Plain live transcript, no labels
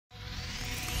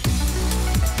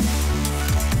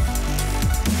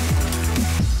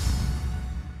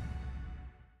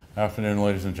Afternoon,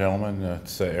 ladies and gentlemen.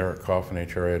 It's Eric Coffin,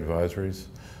 HRA Advisories.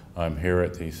 I'm here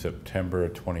at the September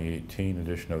 2018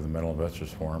 edition of the Metal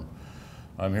Investors Forum.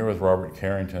 I'm here with Robert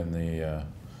Carrington, the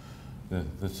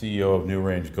CEO of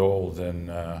Newrange Gold,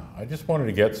 and I just wanted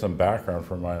to get some background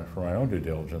for my own due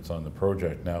diligence on the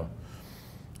project. Now,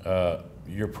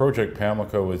 your project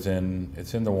Pamlico is in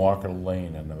the Walker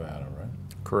Lane in Nevada, right?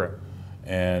 Correct.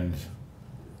 And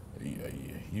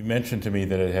you mentioned to me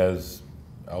that it has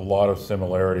a lot of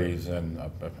similarities, and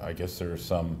I guess there's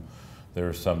some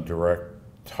direct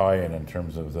tie-in in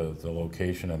terms of the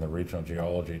location and the regional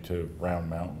geology to Round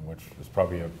Mountain, which is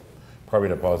probably a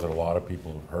deposit a lot of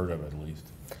people have heard of at least.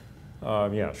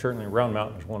 Yeah, certainly Round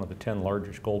Mountain is one of the 10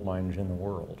 largest gold mines in the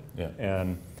world. Yeah.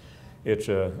 And it's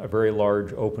a very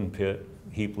large open pit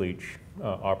heap leach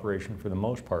operation for the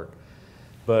most part.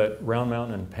 But Round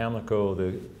Mountain and Pamlico,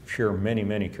 they share many,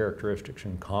 many characteristics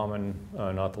in common,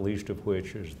 not the least of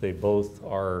which is they both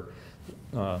are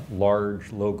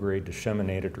large, low-grade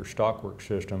disseminated or stockwork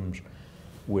systems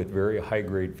with very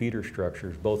high-grade feeder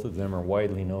structures. Both of them are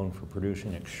widely known for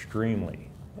producing extremely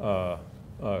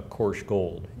coarse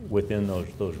gold within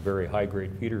those very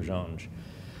high-grade feeder zones.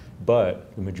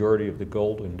 But the majority of the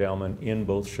gold endowment in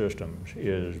both systems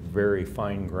is very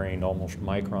fine-grained, almost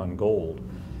micron gold,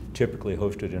 typically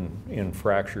hosted in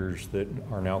fractures that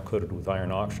are now coated with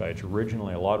iron oxides.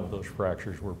 Originally, a lot of those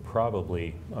fractures were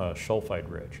probably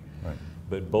sulfide rich. Right.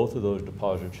 But both of those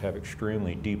deposits have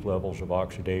extremely deep levels of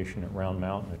oxidation. At Round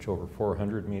Mountain, it's over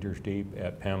 400 meters deep.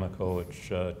 At Pamlico, it's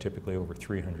typically over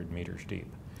 300 meters deep.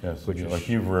 Yes, like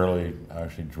you've rarely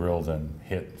actually drilled and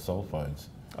hit sulfides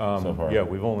so far. Yeah,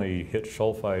 we've only hit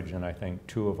sulfides in I think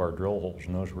 2 of our drill holes,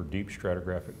 and those were deep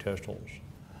stratigraphic test holes.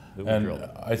 And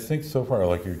I think so far,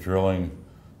 like you're drilling,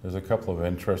 there's a couple of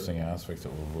interesting aspects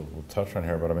that we'll touch on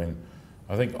here. But I mean,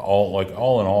 I think all in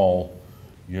all,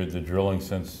 the drilling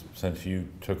since you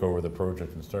took over the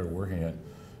project and started working it,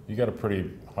 you got a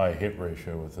pretty high hit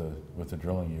ratio with the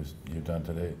drilling you've done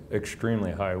to date.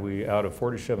 Extremely high. Out of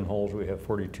 47 holes, we have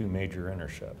 42 major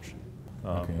intercepts.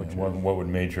 Okay. What would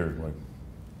major, like,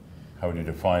 how would you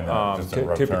define that? Just in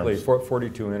rough typically, terms?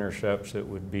 42 intercepts. It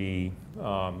would be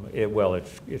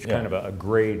it's Yeah. kind of a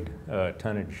grade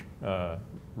tonnage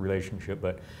relationship,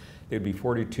 but it'd be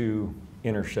 42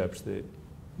 intercepts that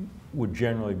would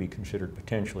generally be considered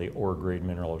potentially ore grade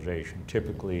mineralization.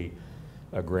 Typically,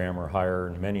 a gram or higher,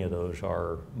 and many of those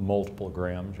are multiple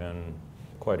grams, and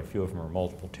quite a few of them are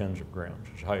multiple tens of grams,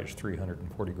 as high as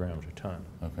 340 grams a ton.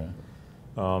 Okay.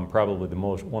 Probably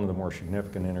one of the more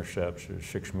significant intercepts is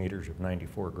 6 meters of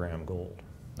 94-gram gold.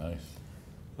 Nice.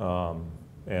 We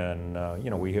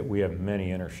have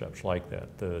many intercepts like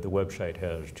that. The website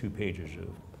has 2 pages of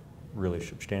really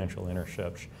substantial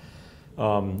intercepts,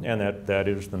 and that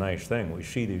is the nice thing. We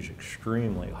see these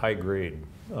extremely high-grade,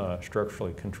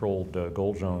 structurally controlled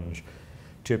gold zones,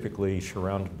 typically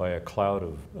surrounded by a cloud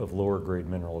of lower-grade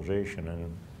mineralization.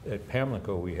 And at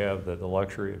Pamlico, we have the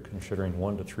luxury of considering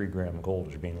 1 to 3 gram gold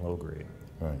as being low grade.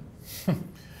 Right.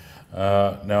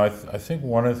 Now, I think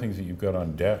one of the things that you've got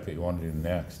on deck that you want to do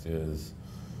next is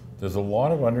there's a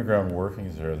lot of underground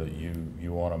workings there that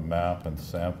you want to map and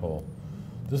sample.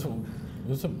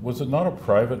 Was it not a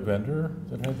private vendor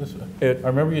that had this? I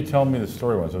remember you telling me the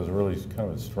story once. It was really kind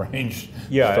of a strange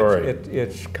story.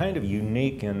 It's kind of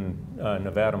unique in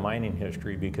Nevada mining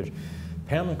history because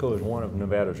Pamlico is one of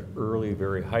Nevada's early,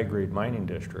 very high-grade mining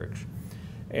districts.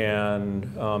 And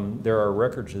there are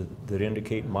records that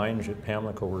indicate mines at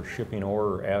Pamlico were shipping ore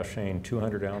or assaying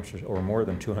 200 ounces or more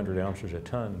than 200 ounces a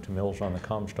ton to mills on the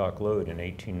Comstock Lode in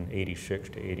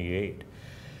 1886 to 88.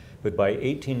 But by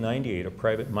 1898, a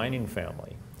private mining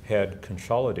family had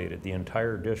consolidated the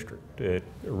entire district. It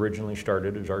originally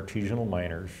started as artisanal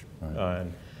miners. Right.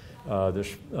 And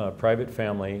this private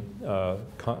family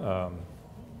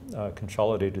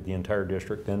consolidated the entire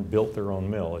district, then built their own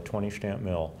mill, a 20-stamp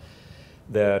mill,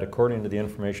 that, according to the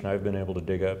information I've been able to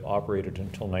dig up, operated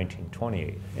until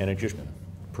 1928. And it just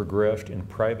progressed in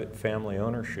private family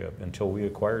ownership until we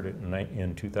acquired it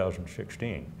in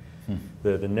 2016.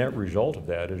 The net result of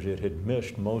that is it had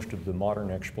missed most of the modern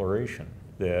exploration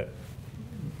that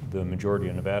the majority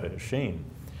of Nevada has seen.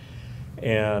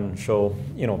 And so,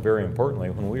 very importantly,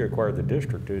 when we acquired the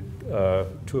district,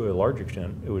 to a large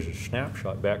extent, it was a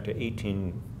snapshot back to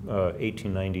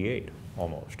 1898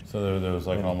 almost. So there was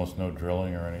almost no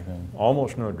drilling or anything?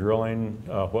 Almost no drilling.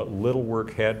 What little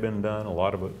work had been done, a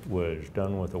lot of it was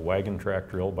done with a wagon track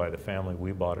drill by the family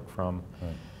we bought it from.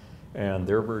 Right. And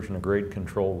their version of grade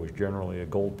control was generally a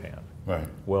gold pan. Right.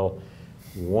 Well,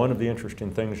 one of the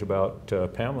interesting things about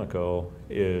Pamlico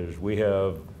is we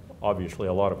have obviously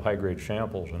a lot of high-grade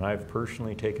samples, and I've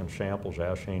personally taken samples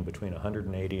assaying between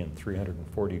 180 and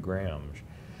 340 grams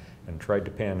and tried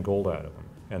to pan gold out of them,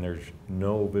 and there's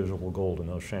no visible gold in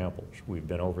those samples. We've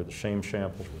been over the same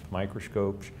samples with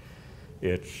microscopes.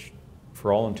 It's,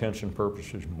 for all intents and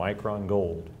purposes, micron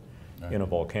gold in a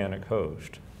volcanic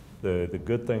host. The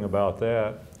good thing about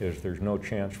that is there's no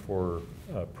chance for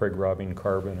preg robbing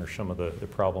carbon or some of the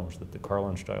problems that the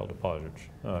Carlin-style deposits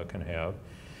can have.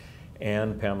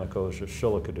 And Pamlico is a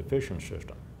silica deficient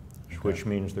system, which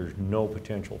means there's no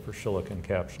potential for silica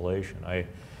encapsulation.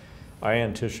 I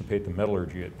anticipate the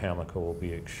metallurgy at Pamlico will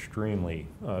be extremely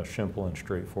simple and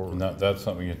straightforward. And that's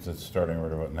something that's starting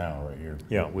right about now, right?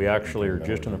 Yeah, we actually are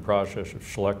just in the process of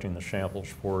selecting the samples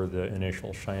for the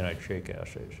initial cyanide shake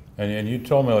assays. And you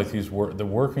told me like the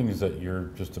workings that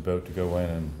you're just about to go in,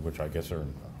 and which I guess are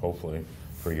hopefully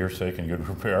for your sake in good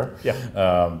repair.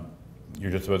 Yeah. You're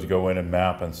just about to go in and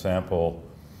map and sample.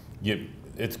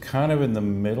 It's kind of in the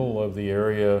middle of the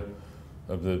area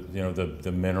of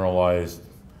the mineralized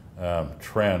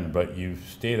trend, but you've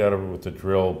stayed out of it with the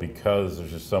drill because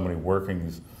there's just so many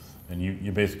workings, and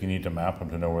you basically need to map them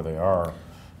to know where they are.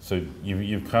 So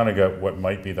you've kind of got what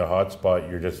might be the hot spot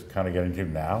you're just kind of getting to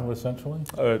now, essentially?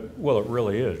 Well, it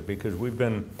really is, because we've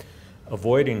been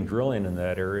avoiding drilling in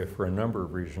that area for a number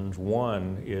of reasons.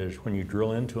 One is when you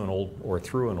drill into an old, or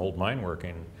through an old mine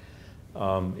working,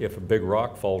 if a big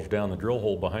rock falls down the drill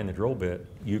hole behind the drill bit,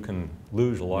 you can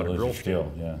lose a lot of drill steel.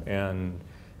 Yeah. And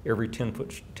every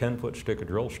 10-foot stick of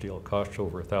drill steel costs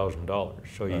over $1,000.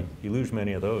 So you lose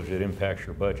many of those, it impacts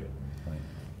your budget. Right.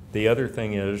 The other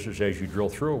thing is as you drill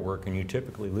through a work, and you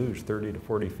typically lose 30 to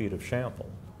 40 feet of sample.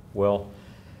 Well,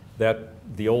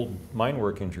 the old mine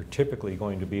workings are typically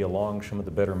going to be along some of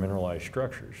the better mineralized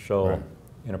structures. So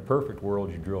in a perfect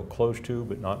world, you drill close to,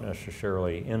 but not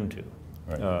necessarily into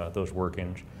those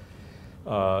workings.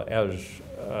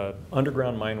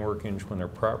 Underground mine workings, when they're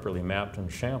properly mapped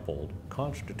and sampled,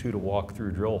 constitute a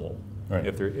walk-through drill hole. Right.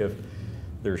 If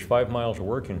there's 5 miles of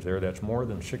workings there, that's more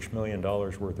than $6 million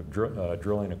worth of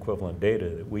drilling equivalent data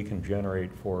that we can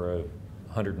generate for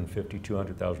 $150,000,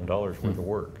 $200,000 worth of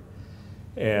work.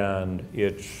 And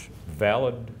it's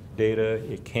valid data.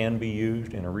 It can be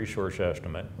used in a resource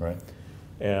estimate. Right.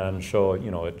 And so,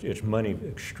 it's money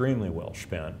extremely well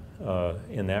spent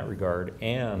in that regard.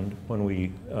 And when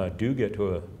we do get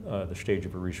to the stage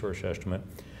of a resource estimate,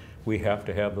 we have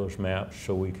to have those maps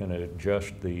so we can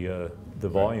adjust the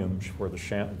volumes for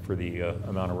the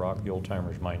amount of rock the old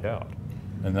timers mined out.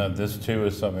 And this too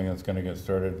is something that's going to get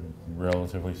started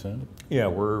relatively soon? Yeah,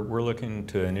 we're looking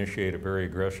to initiate a very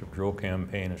aggressive drill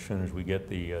campaign as soon as we get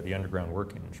the underground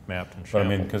workings mapped and sampled.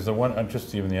 But I mean, because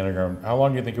just even the underground, how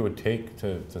long do you think it would take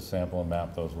to sample and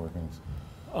map those workings?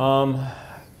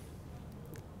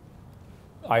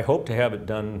 I hope to have it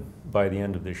done by the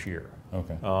end of this year.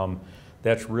 Okay.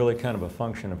 That's really kind of a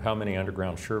function of how many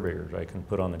underground surveyors I can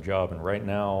put on the job, and right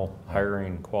now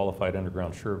hiring qualified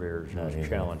underground surveyors is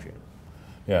challenging.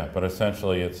 Yeah, but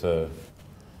essentially it's an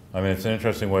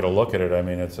interesting way to look at it. I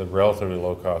mean, it's a relatively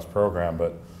low-cost program,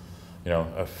 but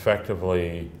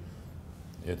effectively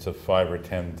it's a 5,000 or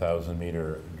 10,000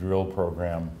 meter drill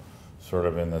program, sort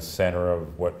of in the center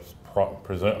of what's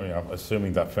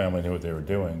assuming that family knew what they were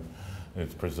doing.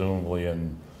 It's presumably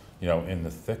in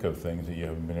the thick of things that you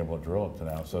haven't been able to drill up to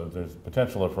now. So there's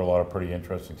potential for a lot of pretty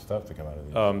interesting stuff to come out of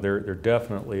these. There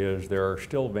definitely is. There are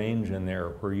still veins in there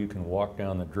where you can walk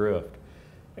down the drift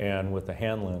and with the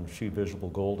hand lens see visible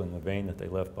gold in the vein that they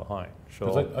left behind.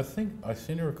 So I think I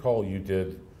seem to recall you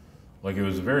did, like it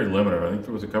was very limited. I think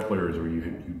there was a couple areas where you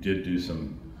did do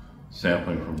some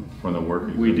sampling from the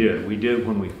workings. We did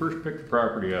when we first picked the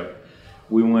property up.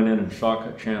 We went in and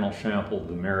socket channel sampled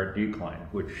the Merritt decline,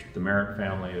 which the Merritt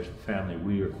family is the family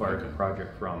we acquired the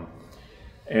project from.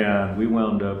 And we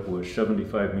wound up with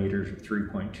 75 meters of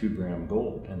 3.2 gram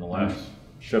gold in the last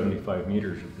 75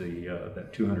 meters of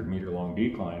that 200 meter long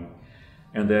decline.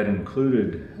 And that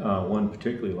included one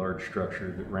particularly large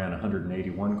structure that ran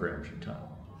 181 grams a ton.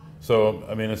 So,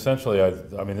 I mean, essentially,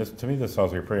 to me this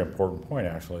sounds like a pretty important point,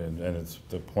 actually, and it's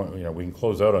the point, we can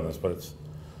close out on this, but it's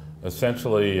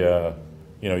essentially,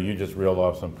 you just reeled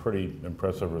off some pretty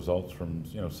impressive results from,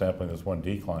 sampling this one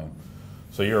decline.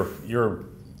 So you're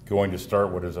going to start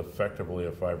what is effectively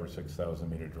a 5,000 or 6,000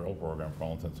 meter drill program for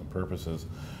all intents and purposes,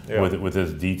 with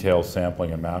this detailed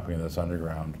sampling and mapping of this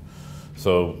underground.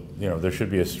 So, there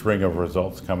should be a string of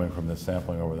results coming from this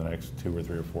sampling over the next 2 or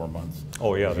 3 or 4 months.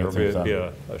 Oh yeah, there'll be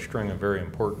a string of very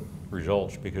important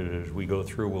results, because as we go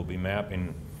through, we'll be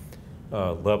mapping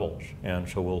levels, and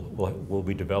so we'll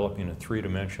be developing a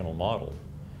 3-dimensional model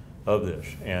of this.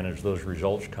 And as those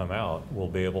results come out, we'll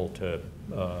be able to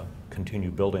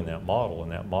continue building that model,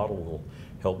 and that model will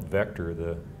help vector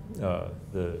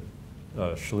the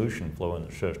solution flow in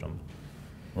the system.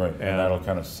 Right, and that'll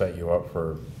kind of set you up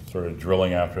for sort of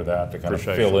drilling after that to kind of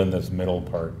Precisely. fill in this middle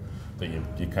part that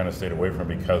you kind of stayed away from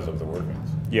because of the workings.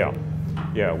 Yeah,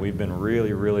 yeah, we've been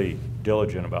really, really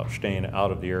diligent about staying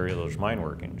out of the area of those mine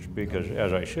workings because,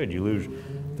 as I said, you lose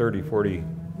 30, 40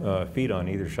 feet on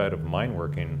either side of a mine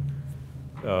working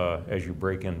as you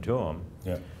break into them.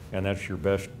 Yeah. And that's your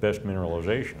best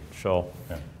mineralization. So,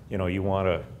 Yeah. you know, you want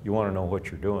to know what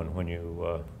you're doing when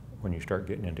you start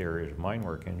getting into areas of mine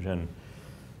workings. And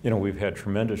you know, we've had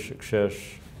tremendous success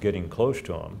getting close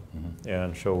to them,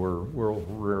 and so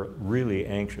we're really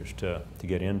anxious to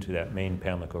get into that main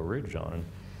Pamlico Ridge zone. And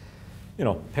you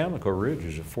know, Pamlico Ridge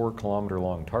is a 4-kilometer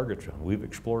long target zone. We've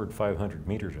explored 500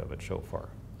 meters of it so far.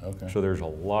 Okay. So there's a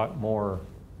lot more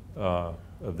of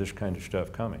this kind of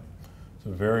stuff coming. It's a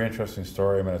very interesting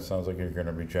story. I mean, it sounds like you're going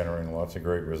to be generating lots of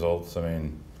great results. I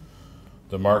mean,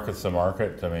 the market's the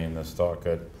market. I mean, the stock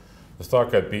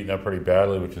got beaten up pretty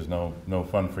badly, which is no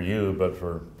fun for you, but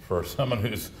for someone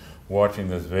who's watching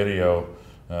this video,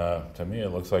 to me it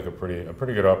looks like a pretty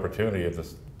good opportunity at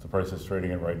the price it's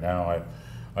trading at right now.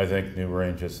 I think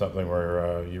Newrange is something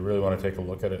where you really want to take a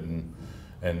look at it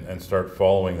and start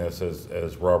following this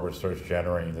as Robert starts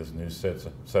generating this new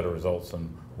set of results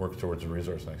and works towards a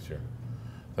resource next year.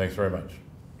 Thanks very much.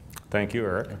 Thank you,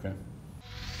 Eric. Okay.